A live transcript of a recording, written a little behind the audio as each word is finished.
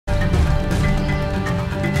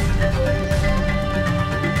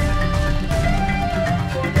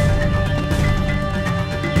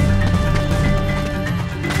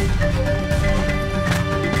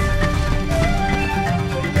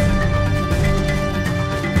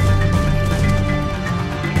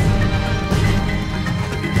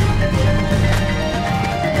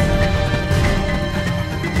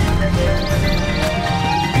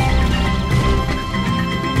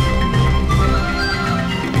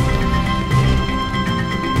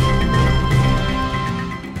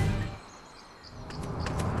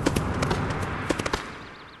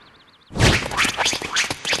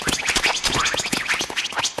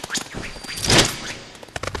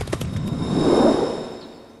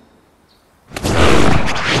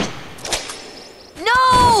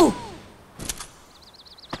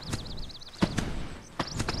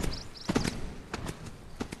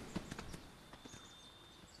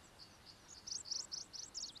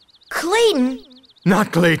Clayton?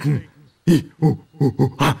 Not Clayton.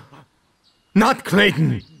 Not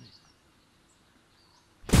Clayton.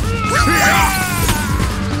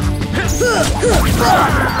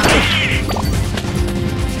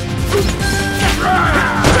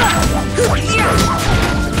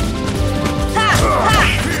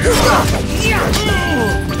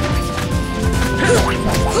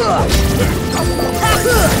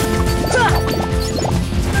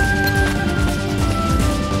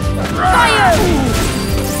 Fire!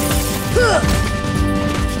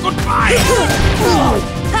 Goodbye!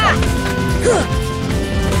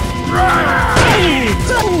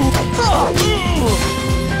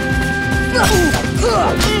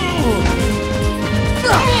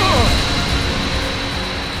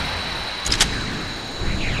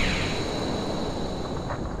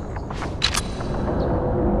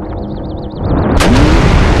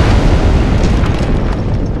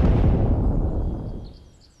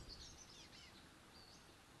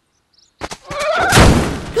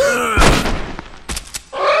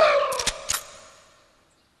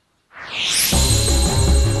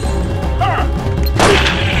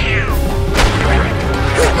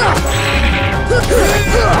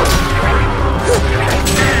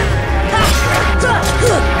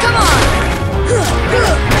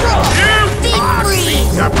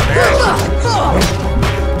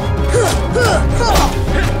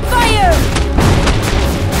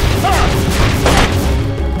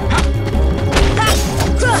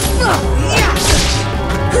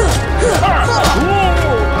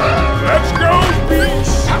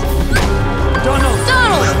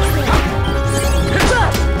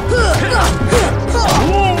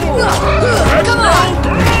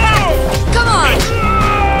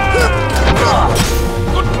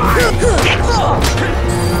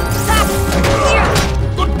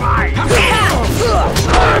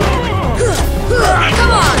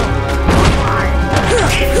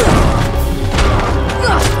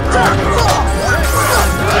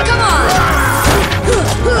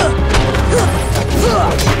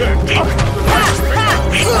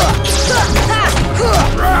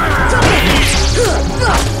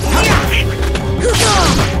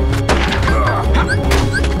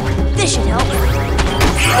 This should help.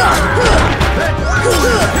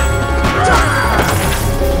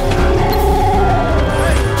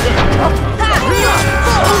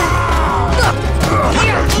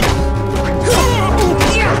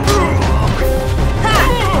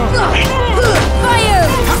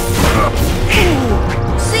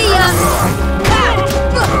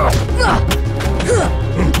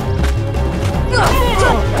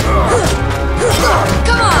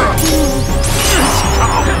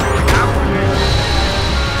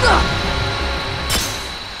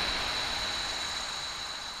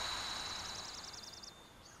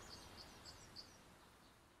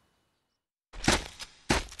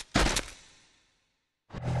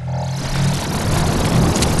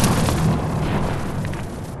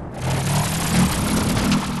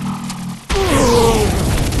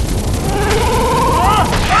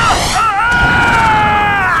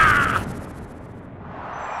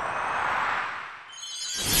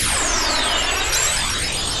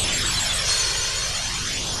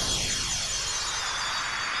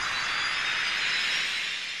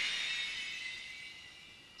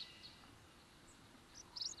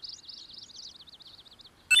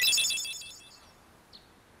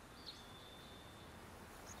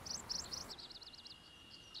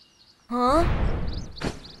 Huh?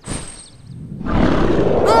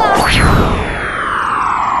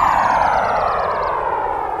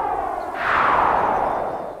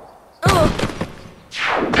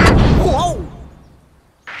 Whoa!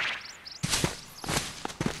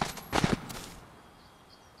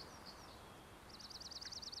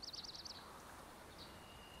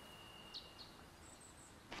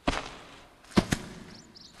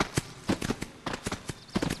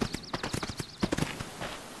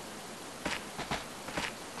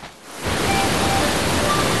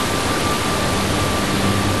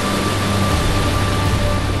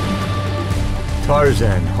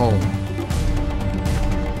 Tarzan home.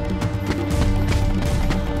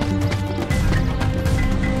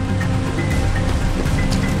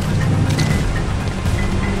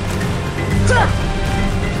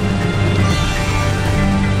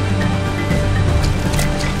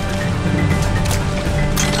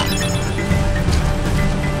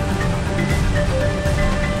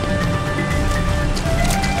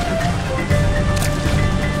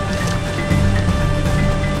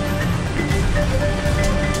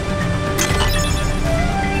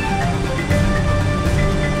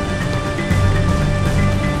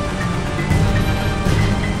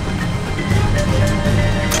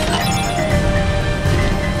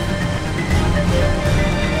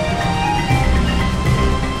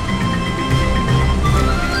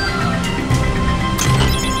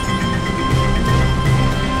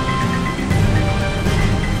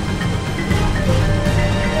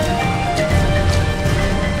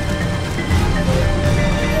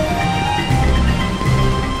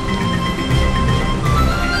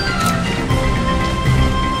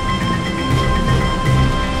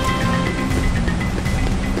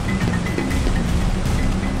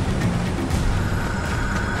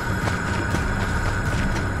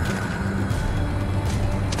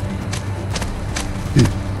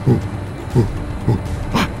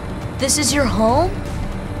 This is your home?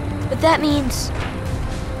 But that means...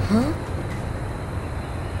 Huh?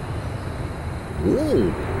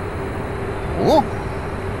 Oh. Oh.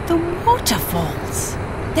 The waterfalls.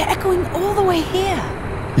 They're echoing all the way here.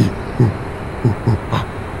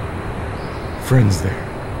 Friends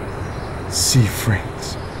there. See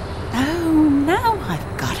friends. Oh, now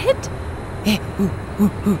I've got it.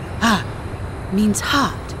 Means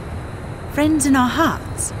heart. Friends in our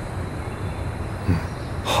hearts.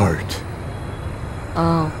 Heart.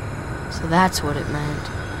 Oh, so that's what it meant.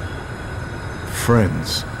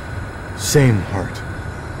 Friends. Same heart.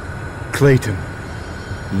 Clayton.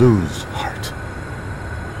 Lose heart.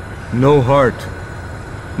 No heart.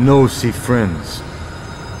 No see friends.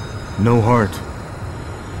 No heart.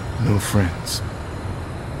 No friends.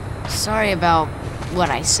 Sorry about what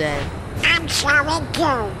I said. I'm sorry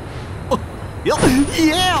too.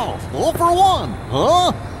 Yeah, all for one,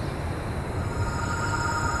 huh?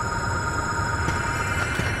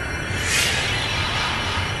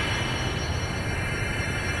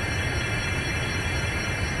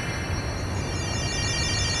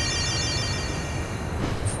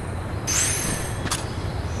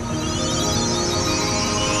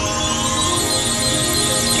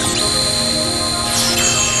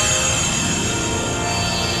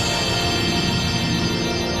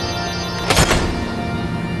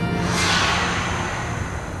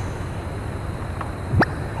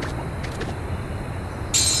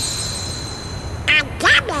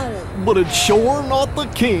 But it's sure not the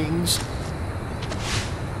king's.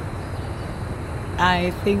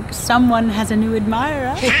 I think someone has a new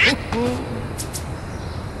admirer. No.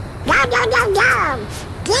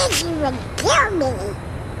 Daisy would kill me.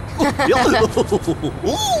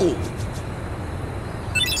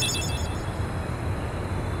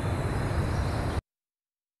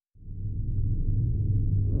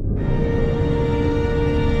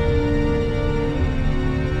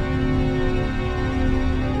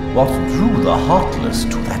 What drew the Heartless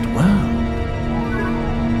to that world?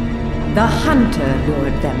 The hunter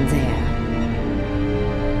lured them there.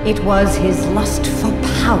 It was his lust for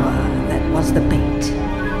power that was the bait.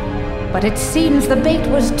 But it seems the bait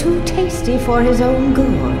was too tasty for his own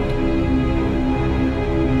good.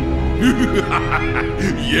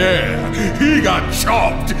 Yeah, he got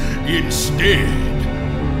chopped instead.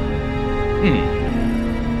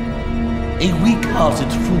 A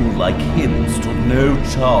weak-hearted fool like him stood no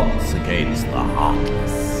chance against the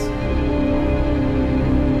Heartless.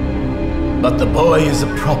 But the boy is a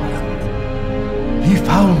problem. He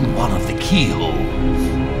found one of the keyholes.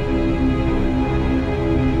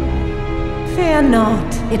 Fear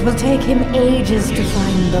not, it will take him ages to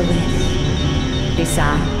find the rest.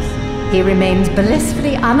 Besides, he remains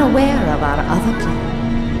blissfully unaware of our other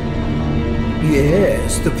plan.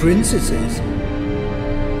 Yes, the princesses.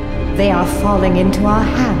 They are falling into our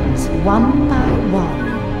hands, one by one.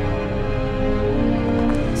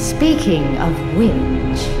 Speaking of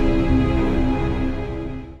which...